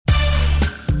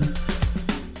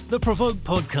The PRovoke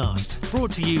Podcast,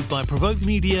 brought to you by PRovoke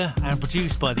Media and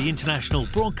produced by the international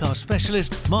broadcast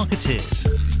specialist Marketeers.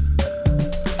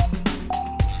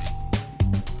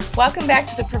 Welcome back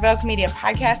to the PRovoke Media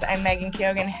Podcast. I'm Megan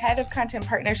Keoghan, Head of Content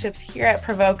Partnerships here at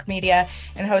PRovoke Media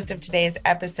and host of today's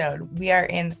episode. We are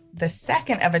in the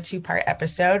second of a two-part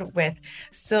episode with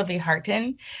Sylvie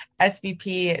Harton,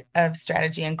 SVP of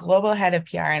Strategy and Global Head of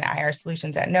PR and IR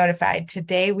Solutions at Notified.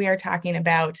 Today, we are talking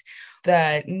about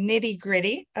the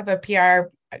nitty-gritty of a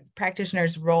PR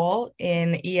practitioner's role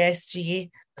in ESG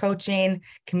coaching,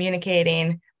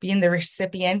 communicating, being the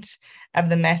recipient of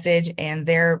the message, and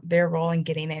their role in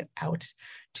getting it out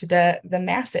to the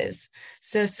masses.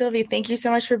 So Sylvie, thank you so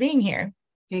much for being here.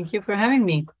 Thank you for having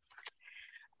me.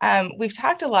 We've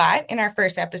talked a lot in our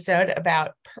first episode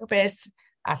about purpose,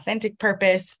 authentic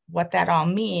purpose, what that all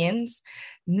means.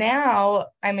 Now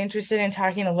I'm interested in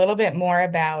talking a little bit more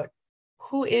about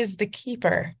who is the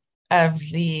keeper of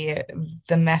the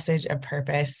message of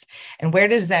purpose, and where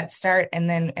does that start?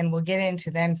 And we'll get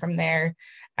into then from there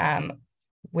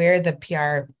where the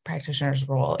PR practitioner's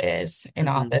role is in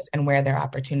all this, and where their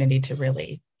opportunity to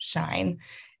really shine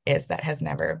is that has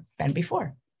never been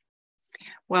before.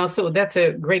 Well, so that's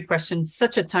a great question,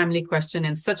 such a timely question,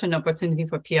 and such an opportunity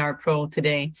for PR Pro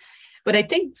today. But I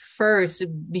think first,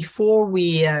 before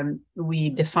we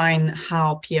define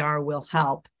how PR will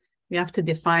help, we have to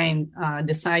decide,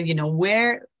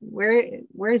 where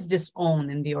is this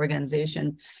owned in the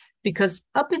organization? Because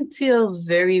up until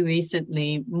very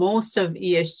recently, most of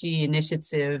ESG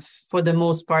initiative, for the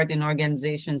most part in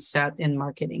organizations, sat in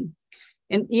marketing.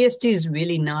 And ESG is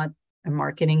really not a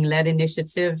marketing-led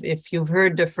initiative. If you've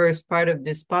heard the first part of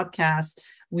this podcast,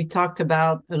 we talked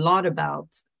a lot about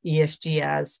ESG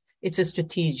as it's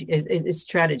a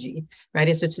strategy, right?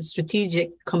 It's a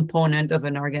strategic component of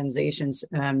an organization's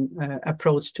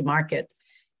approach to market.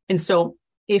 And so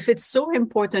if it's so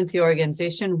important to your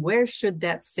organization, where should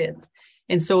that sit?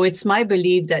 And so it's my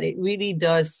belief that it really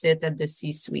does sit at the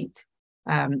C-suite.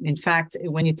 In fact,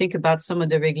 when you think about some of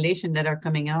the regulation that are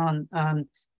coming on,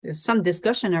 there's some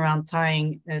discussion around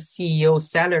tying a CEO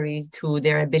salary to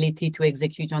their ability to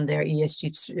execute on their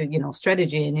ESG,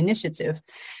 strategy and initiative.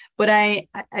 But I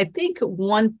think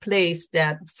one place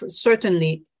that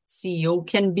certainly CEO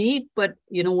can be, but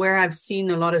where I've seen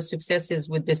a lot of success is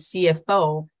with the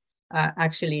CFO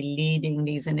actually leading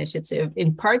these initiatives.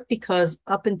 In part because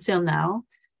up until now,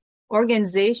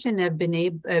 organizations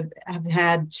have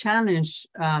had challenge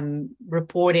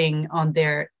reporting on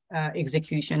their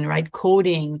execution, right?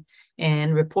 Coding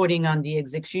and reporting on the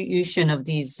execution of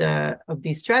these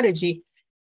strategy.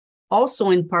 Also,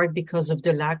 in part because of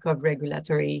the lack of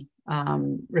regulatory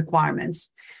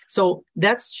requirements. So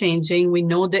that's changing. We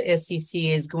know the SEC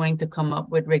is going to come up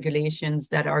with regulations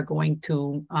that are going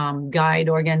to guide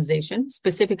organizations,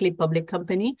 specifically public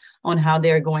company, on how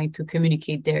they're going to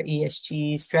communicate their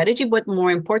ESG strategy, but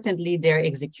more importantly, their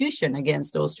execution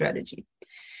against those strategy.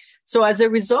 So as a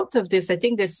result of this, I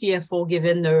think the CFO,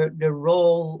 given the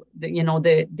role,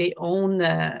 they own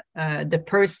the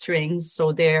purse strings,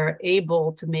 so they're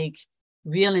able to make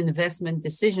real investment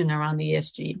decision around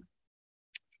ESG.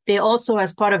 They also,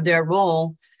 as part of their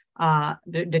role,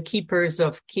 the keepers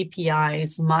of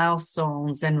KPIs,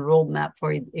 milestones, and roadmap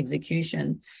for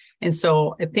execution. And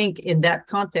so I think in that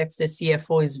context, the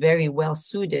CFO is very well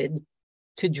suited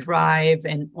to drive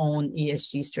and own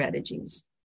ESG strategies.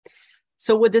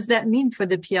 So what does that mean for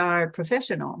the PR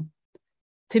professional?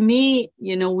 To me,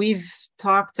 we've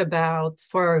talked about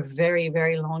for a very,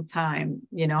 very long time,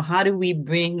 how do we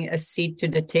bring a seat to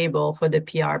the table for the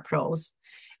PR pros?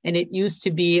 And it used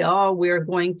to be, we're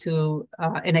going to,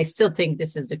 and I still think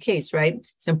this is the case, right?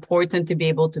 It's important to be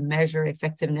able to measure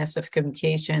effectiveness of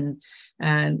communication.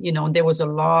 And, there was a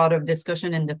lot of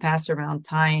discussion in the past around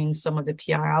tying some of the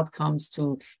PR outcomes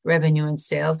to revenue and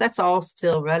sales. That's all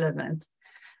still relevant.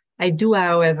 I do,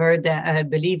 however,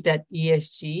 believe that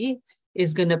ESG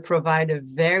is going to provide a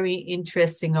very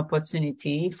interesting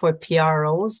opportunity for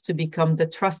PROs to become the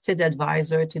trusted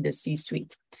advisor to the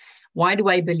C-suite. Why do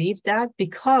I believe that?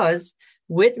 Because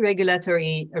with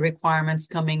regulatory requirements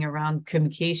coming around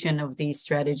communication of these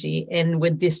strategy, and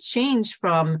with this change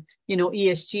from,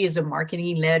 ESG as a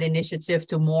marketing-led initiative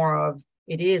to more of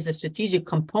it is a strategic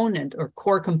component or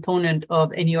core component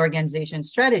of any organization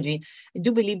strategy, I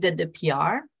do believe that the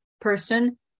PR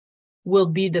person will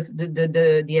be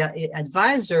the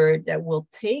advisor that will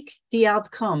take the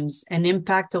outcomes and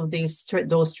impact of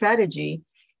those strategy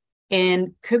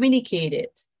and communicate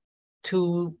it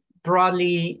to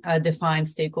broadly defined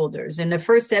stakeholders. In the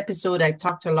first episode, I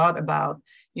talked a lot about,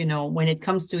 when it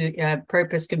comes to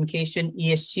purpose communication,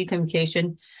 ESG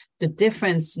communication, the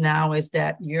difference now is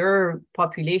that your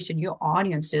population, your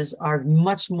audiences are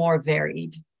much more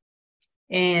varied.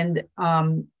 And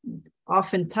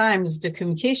oftentimes the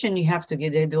communication you have to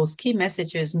get, those key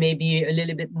messages may be a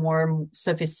little bit more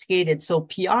sophisticated. So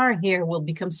PR here will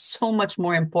become so much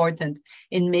more important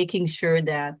in making sure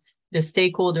that the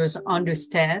stakeholders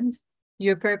understand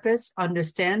your purpose,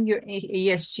 understand your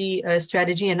ESG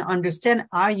strategy, and understand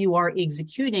how you are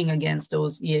executing against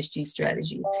those ESG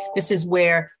strategies. This is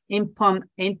where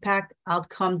impact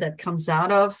outcome that comes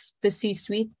out of the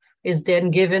C-suite is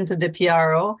then given to the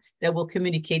PRO that will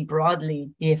communicate broadly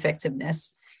the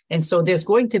effectiveness. And so there's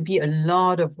going to be a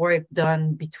lot of work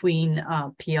done between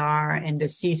PR and the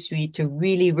C-suite to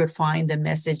really refine the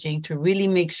messaging, to really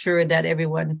make sure that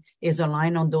everyone is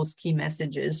aligned on those key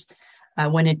messages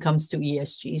when it comes to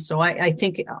ESG. So I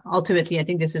think ultimately, I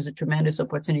think this is a tremendous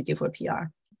opportunity for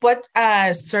PR. What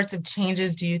sorts of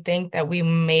changes do you think that we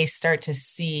may start to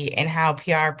see in how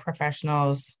PR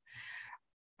professionals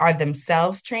are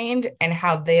themselves trained and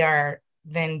how they are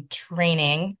then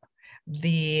training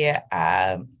the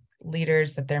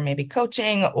leaders that they're maybe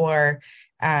coaching or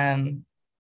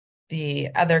the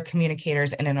other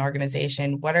communicators in an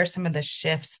organization? What are some of the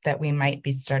shifts that we might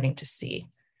be starting to see?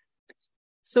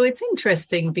 So it's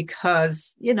interesting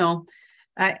because,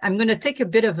 I'm going to take a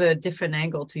bit of a different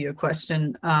angle to your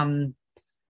question.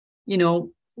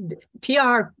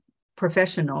 PR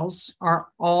professionals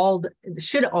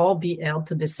should all be held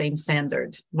to the same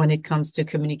standard when it comes to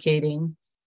communicating.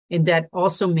 And that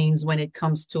also means when it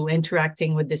comes to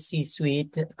interacting with the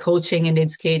C-suite, coaching and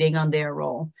educating on their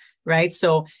role, right?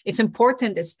 So it's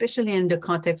important, especially in the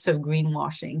context of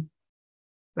greenwashing,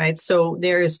 right? So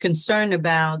there is concern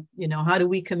about, how do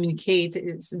we communicate?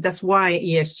 That's why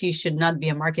ESG should not be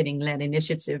a marketing-led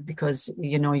initiative because,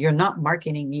 you're not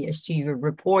marketing ESG, you're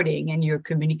reporting and you're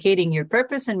communicating your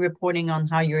purpose and reporting on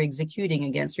how you're executing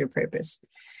against your purpose.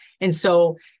 And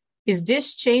so is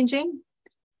this changing?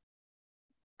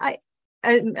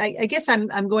 I guess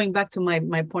I'm going back to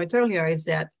my point earlier is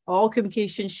that all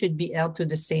communication should be held to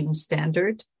the same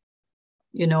standard,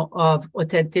 of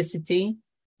authenticity.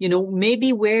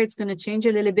 Maybe where it's going to change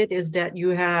a little bit is that you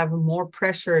have more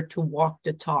pressure to walk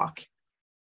the talk,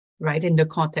 right? In the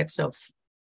context of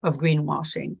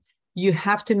greenwashing, you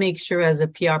have to make sure as a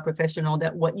PR professional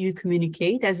that what you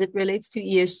communicate as it relates to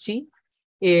ESG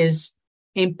is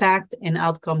impact and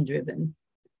outcome driven.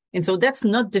 And so that's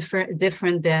not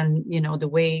different than, the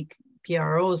way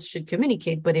PROs should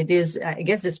communicate, but it is, I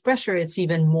guess this pressure, it's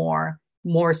even more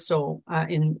so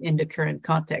in the current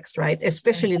context, right?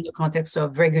 Especially in the context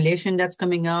of regulation that's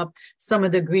coming up, some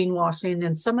of the greenwashing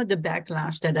and some of the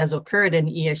backlash that has occurred in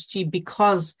ESG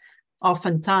because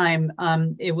oftentimes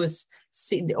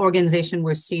the organization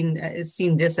were seen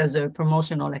this as a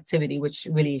promotional activity, which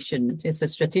really shouldn't. It's a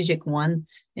strategic one,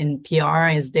 and PR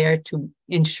is there to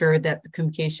ensure that the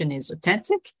communication is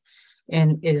authentic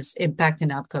and is impact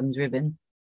and outcome driven.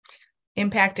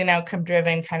 Impact and outcome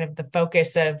driven, kind of the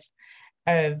focus of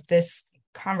this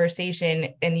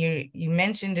conversation. And you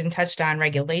mentioned and touched on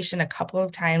regulation a couple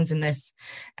of times in this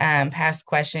past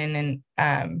question.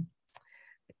 And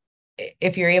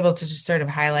if you're able to just sort of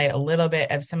highlight a little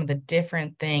bit of some of the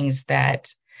different things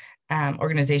that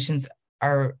organizations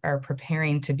are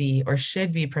preparing to be or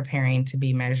should be preparing to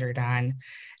be measured on.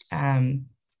 And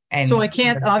so I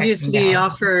can't obviously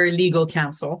offer legal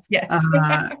counsel. Yes.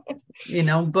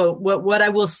 But what I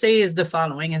will say is the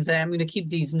following, and I'm going to keep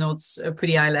these notes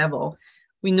pretty high level.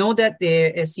 We know that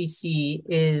the SEC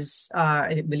is,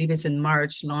 I believe it's in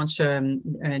March, launched a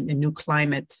new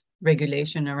climate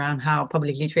regulation around how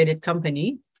publicly traded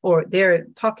company, or they're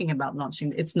talking about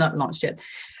launching, it's not launched yet,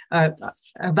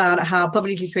 about how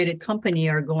publicly traded company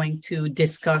are going to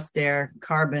discuss their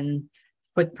carbon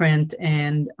footprint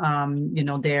and,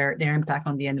 their impact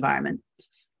on the environment.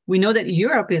 We know that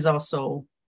Europe is also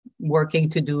working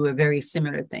to do very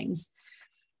similar things.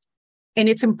 And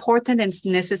it's important and it's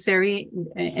necessary.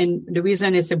 And the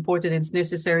reason it's important and it's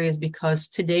necessary is because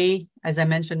today, as I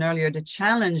mentioned earlier, the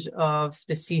challenge of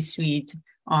the C-suite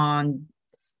on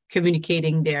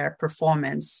communicating their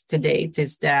performance to date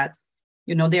is that,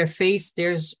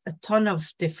 there's a ton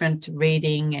of different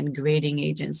rating and grading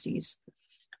agencies.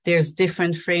 There's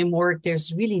different framework.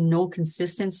 There's really no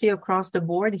consistency across the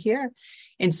board here.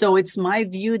 And so it's my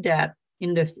view that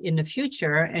in the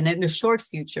future and in the short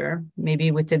future,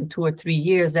 maybe within 2 or 3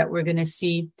 years, that we're going to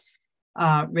see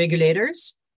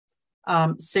regulators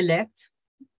select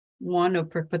one or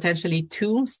potentially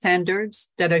two standards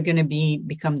that are going to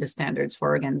become the standards for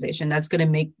organization. That's going to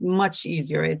make much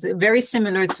easier. It's very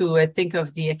similar to, I think,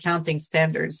 of the accounting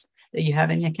standards that you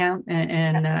have in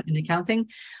in accounting.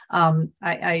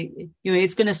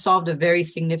 It's going to solve a very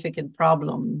significant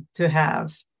problem to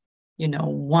have,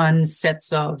 one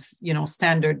sets of,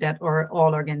 standard that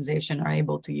all organizations are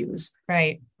able to use.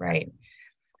 Right.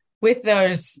 With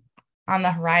those on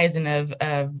the horizon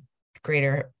of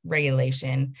greater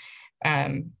regulation,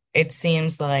 it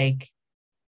seems like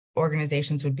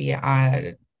organizations would be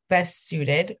best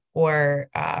suited or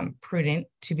prudent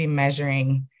to be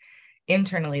measuring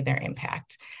internally their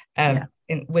impact,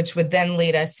 which would then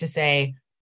lead us to say,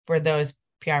 for those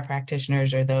PR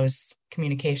practitioners or those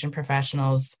communication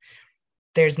professionals,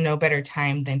 there's no better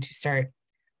time than to start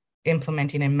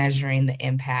implementing and measuring the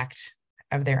impact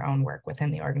of their own work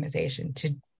within the organization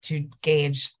to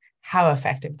gauge how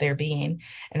effective they're being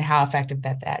and how effective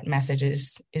that message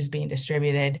is being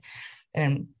distributed.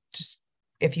 And just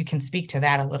if you can speak to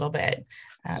that a little bit.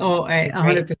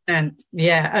 100%.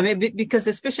 Yeah. I mean, because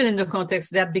especially in the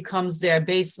context that becomes their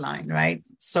baseline, right?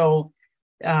 So,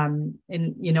 I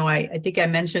think I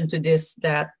mentioned to this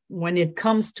that when it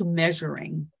comes to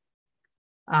measuring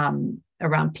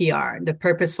around PR, the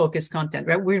purpose-focused content,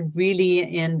 right? We're really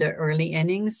in the early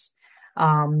innings.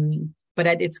 But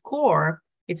at its core,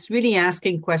 it's really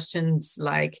asking questions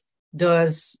like,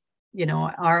 does,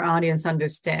 our audience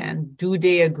understand? Do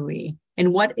they agree?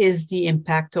 And what is the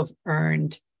impact of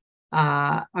earned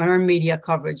media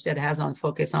coverage that has on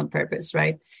focus on purpose,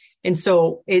 right? And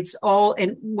so it's all,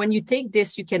 and when you take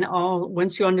this,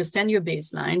 once you understand your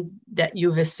baseline, that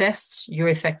you've assessed your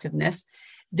effectiveness,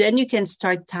 then you can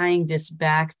start tying this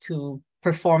back to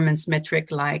performance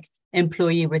metric like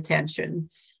employee retention,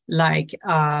 like,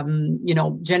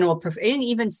 general, and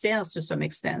even sales to some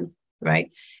extent,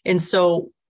 right? And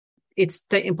so it's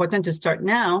important to start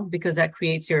now because that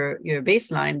creates your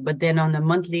baseline, but then on a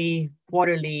monthly,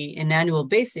 quarterly, and annual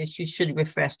basis, you should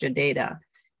refresh your data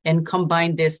and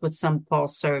combine this with some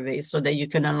pulse surveys so that you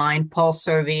can align pulse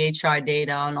survey HR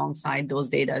data alongside those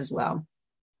data as well.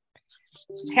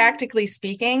 Tactically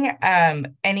speaking,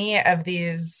 any of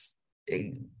these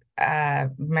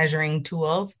measuring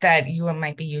tools that you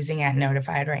might be using at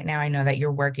Notified right now, I know that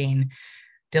you're working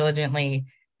diligently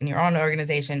in your own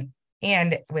organization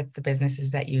and with the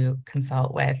businesses that you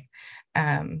consult with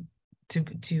to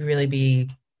really be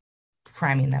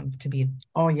priming them to be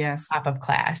top of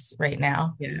class right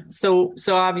now. Yeah. So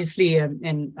obviously,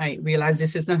 and I realize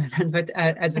this is not an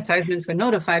advertisement for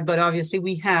Notified, but obviously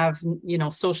we have,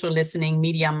 social listening,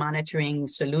 media monitoring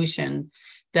solution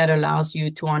that allows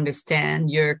you to understand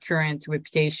your current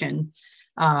reputation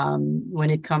when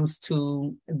it comes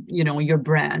to, your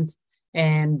brand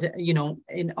and,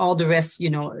 and all the rest,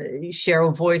 share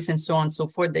of voice and so on and so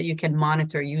forth that you can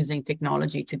monitor using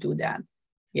technology to do that.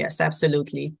 Yes,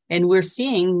 absolutely. And we're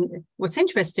seeing, what's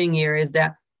interesting here is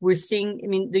that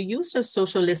the use of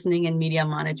social listening and media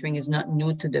monitoring is not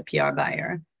new to the PR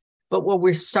buyer. But what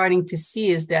we're starting to see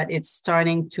is that it's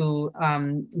starting to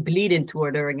bleed into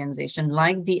other organizations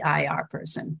like the IR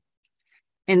person.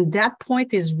 And that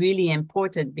point is really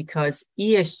important because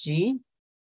ESG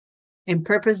and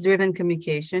purpose-driven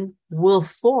communication will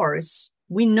force,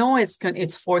 we know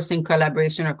it's forcing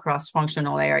collaboration across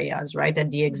functional areas, right,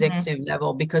 at the executive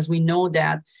level, because we know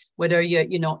that whether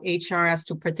HR has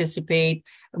to participate,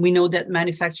 we know that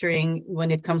manufacturing,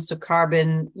 when it comes to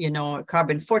carbon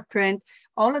footprint,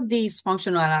 all of these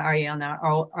functional areas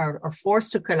are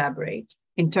forced to collaborate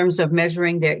in terms of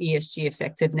measuring their ESG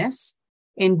effectiveness.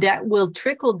 And that will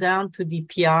trickle down to the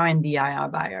PR and the IR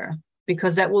buyer,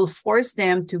 because that will force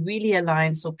them to really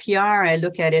align. So PR, I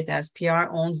look at it as PR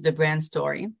owns the brand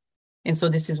story. And so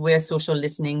this is where social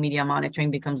listening, media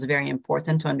monitoring becomes very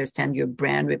important to understand your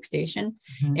brand reputation.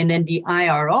 And then the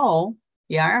IRO,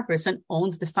 the IR person,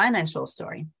 owns the financial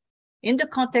story. In the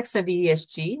context of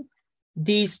ESG,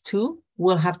 these two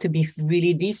will have to be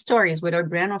really, these stories, whether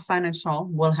brand or financial,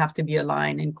 will have to be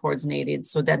aligned and coordinated.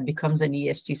 So that becomes an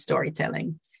ESG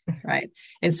storytelling, right?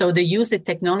 And so the use of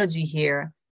technology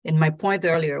here, and my point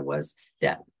earlier was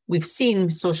that we've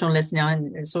seen social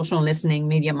listening,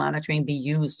 media monitoring be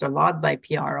used a lot by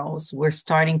PROs. We're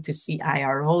starting to see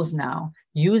IROs now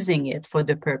using it for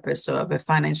the purpose of a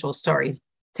financial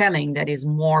storytelling that is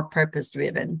more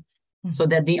purpose-driven, so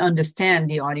that they understand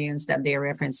the audience that they're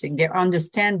referencing. They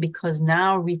understand because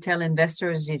now retail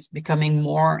investors is becoming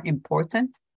more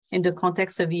important in the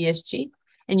context of ESG.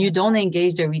 And you don't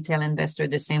engage the retail investor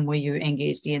the same way you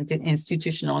engage the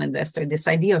institutional investor. This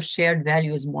idea of shared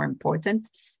value is more important.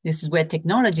 This is where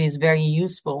technology is very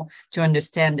useful to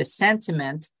understand the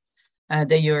sentiment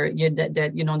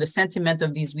the sentiment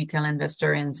of these retail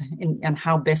investors and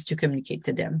how best to communicate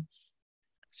to them.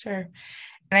 Sure.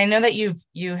 And I know that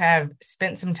you have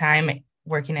spent some time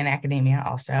working in academia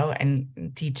also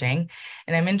and teaching,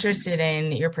 and I'm interested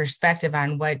in your perspective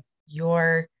on what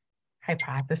your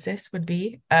hypothesis would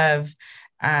be of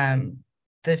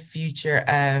the future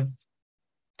of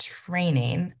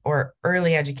training or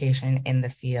early education in the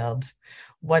field.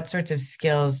 What sorts of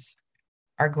skills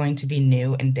are going to be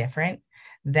new and different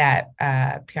that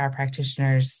PR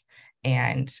practitioners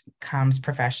and comms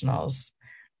professionals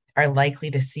are likely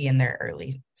to see in their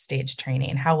early stage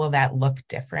training? How will that look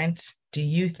different, do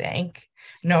you think?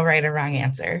 No right or wrong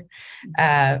answer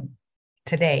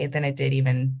today than it did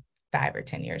even 5 or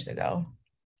 10 years ago.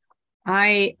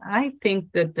 I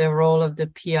think that the role of the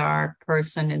PR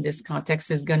person in this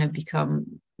context is going to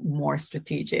become more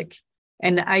strategic.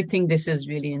 And I think this is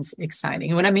really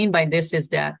exciting. What I mean by this is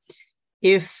that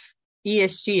if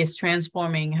ESG is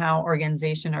transforming how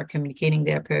organizations are communicating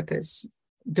their purpose,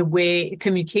 the way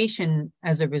communication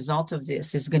as a result of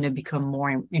this is going to become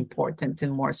more important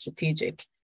and more strategic.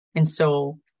 And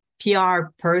so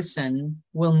PR person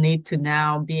will need to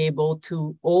now be able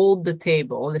to hold the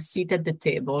table, the seat at the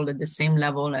table at the same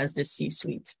level as the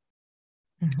C-suite.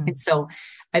 Mm-hmm. And so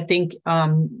I think,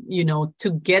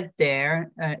 to get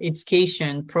there,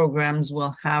 education programs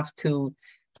will have to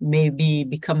maybe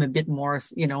become a bit more,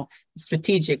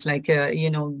 strategic. Like,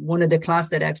 one of the class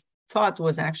that I've taught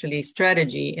was actually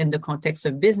strategy in the context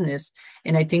of business.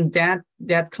 And I think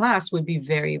that class would be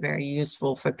very, very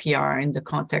useful for PR in the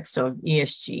context of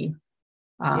ESG.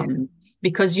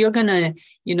 Because you're going to,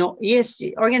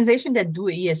 ESG, organizations that do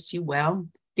ESG well,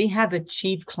 they have a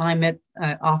chief climate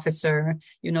officer,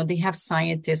 they have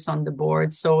scientists on the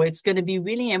board. So it's going to be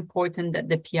really important that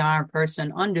the PR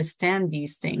person understand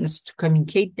these things to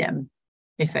communicate them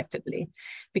effectively,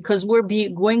 because we're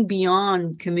going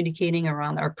beyond communicating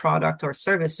around our product or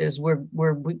services.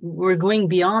 We're going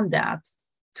beyond that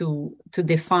to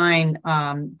define,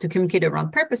 to communicate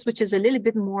around purpose, which is a little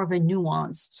bit more of a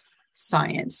nuanced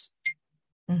science.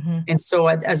 Mm-hmm. And so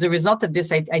as a result of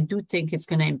this, I do think it's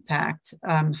going to impact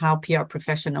how PR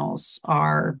professionals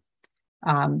are,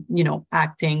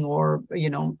 acting or,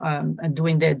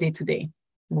 doing their day-to-day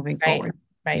moving forward.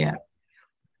 Right. Yeah.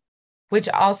 Which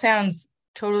all sounds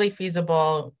totally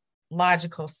feasible,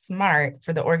 logical, smart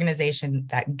for the organization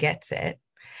that gets it.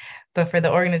 But for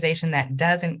the organization that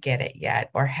doesn't get it yet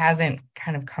or hasn't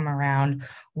kind of come around,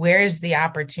 where's the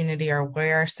opportunity, or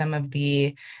where are some of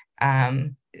the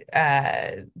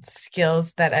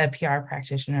skills that a PR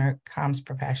practitioner, comms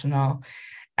professional,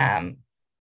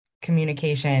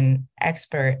 communication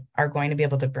expert are going to be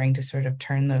able to bring to sort of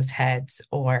turn those heads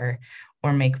or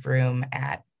make room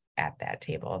at that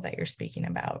table that you're speaking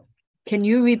about? Can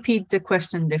you repeat the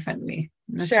question differently?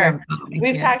 Sure.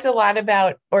 We've talked a lot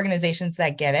about organizations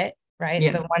that get it, right?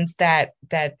 Yeah. The ones that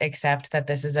accept that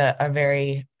this is a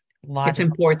very logical. It's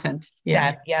important.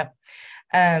 Yeah. Yep.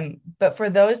 But for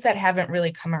those that haven't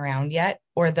really come around yet,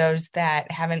 or those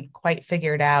that haven't quite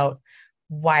figured out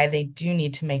why they do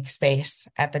need to make space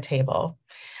at the table,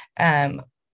 can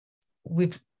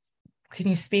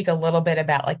you speak a little bit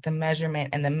about like the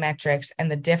measurement and the metrics and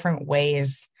the different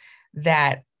ways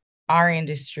that our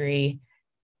industry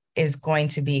is going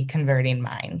to be converting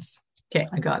minds? Okay,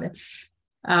 I got it.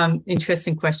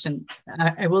 Interesting question.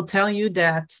 I will tell you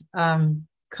that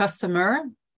customer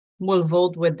will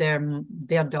vote with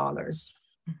their dollars.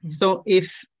 Mm-hmm. So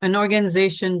if an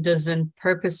organization doesn't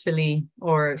purposefully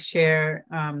or share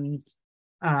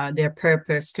their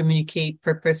purpose, communicate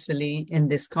purposefully in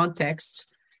this context,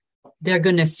 they're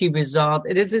going to see result.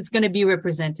 It's going to be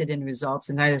represented in results.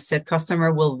 And as I said,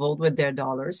 customer will vote with their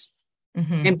dollars.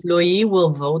 Mm-hmm. Employee will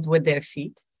vote with their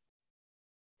feet.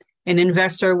 An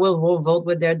investor will vote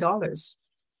with their dollars.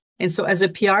 And so as a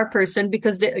PR person,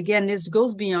 because this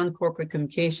goes beyond corporate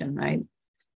communication, right?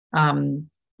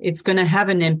 It's going to have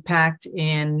an impact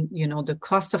in, the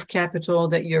cost of capital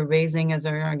that you're raising as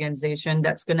an organization.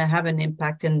 That's going to have an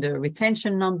impact in the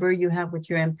retention number you have with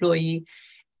your employee.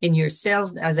 In your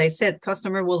sales, as I said,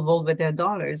 customer will vote with their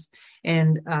dollars.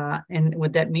 And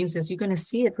what that means is you're going to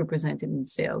see it represented in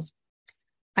sales.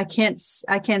 I can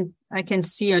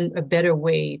see a better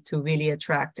way to really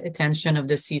attract attention of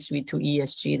the C-suite to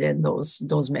ESG than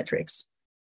those metrics.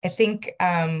 I think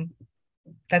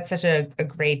that's such a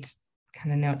great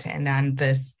kind of note to end on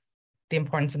this, the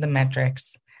importance of the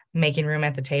metrics, making room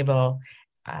at the table,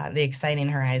 the exciting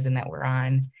horizon that we're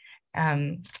on.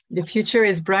 The future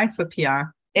is bright for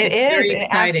PR. It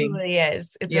absolutely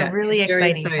is. It's a really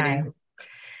exciting time.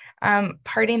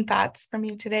 Parting thoughts from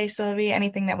you today, Sylvie?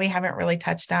 Anything that we haven't really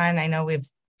touched on? I know we've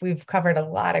we've covered a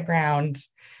lot of ground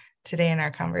today in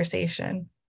our conversation.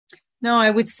 No,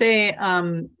 I would say,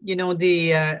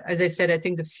 as I said, I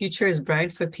think the future is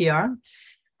bright for PR.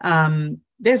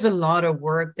 There's a lot of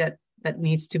work that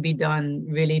needs to be done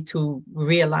really to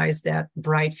realize that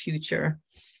bright future.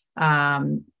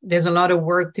 There's a lot of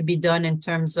work to be done in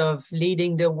terms of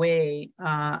leading the way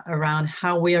around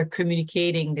how we are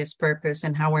communicating this purpose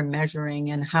and how we're measuring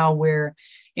and how we're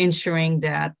ensuring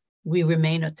that we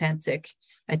remain authentic,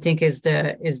 I think is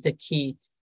the key.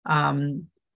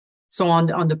 So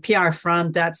on the PR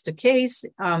front, that's the case.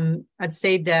 I'd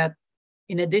say that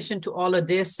in addition to all of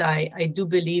this, I do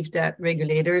believe that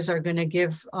regulators are going to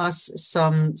give us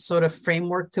some sort of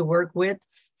framework to work with.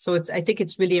 So I think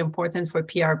it's really important for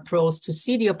PR pros to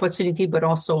see the opportunity, but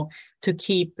also to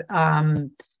keep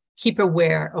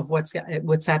aware of what's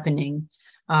happening,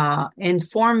 and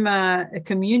form a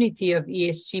community of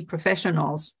ESG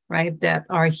professionals, right, that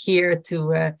are here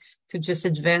to just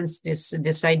advance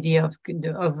this idea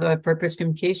of purpose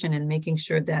communication and making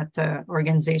sure that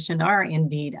organizations are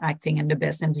indeed acting in the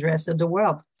best interest of the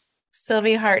world.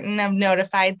 Sylvie Harton of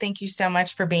Notified, thank you so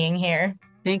much for being here.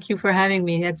 Thank you for having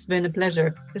me. It's been a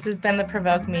pleasure. This has been the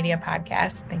PRovoke Media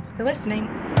podcast. Thanks for listening.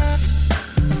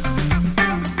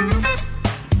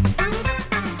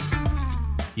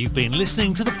 You've been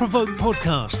listening to the PRovoke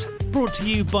podcast, brought to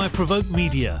you by PRovoke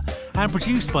Media and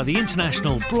produced by the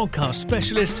international broadcast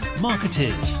specialist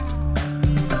Marketeers.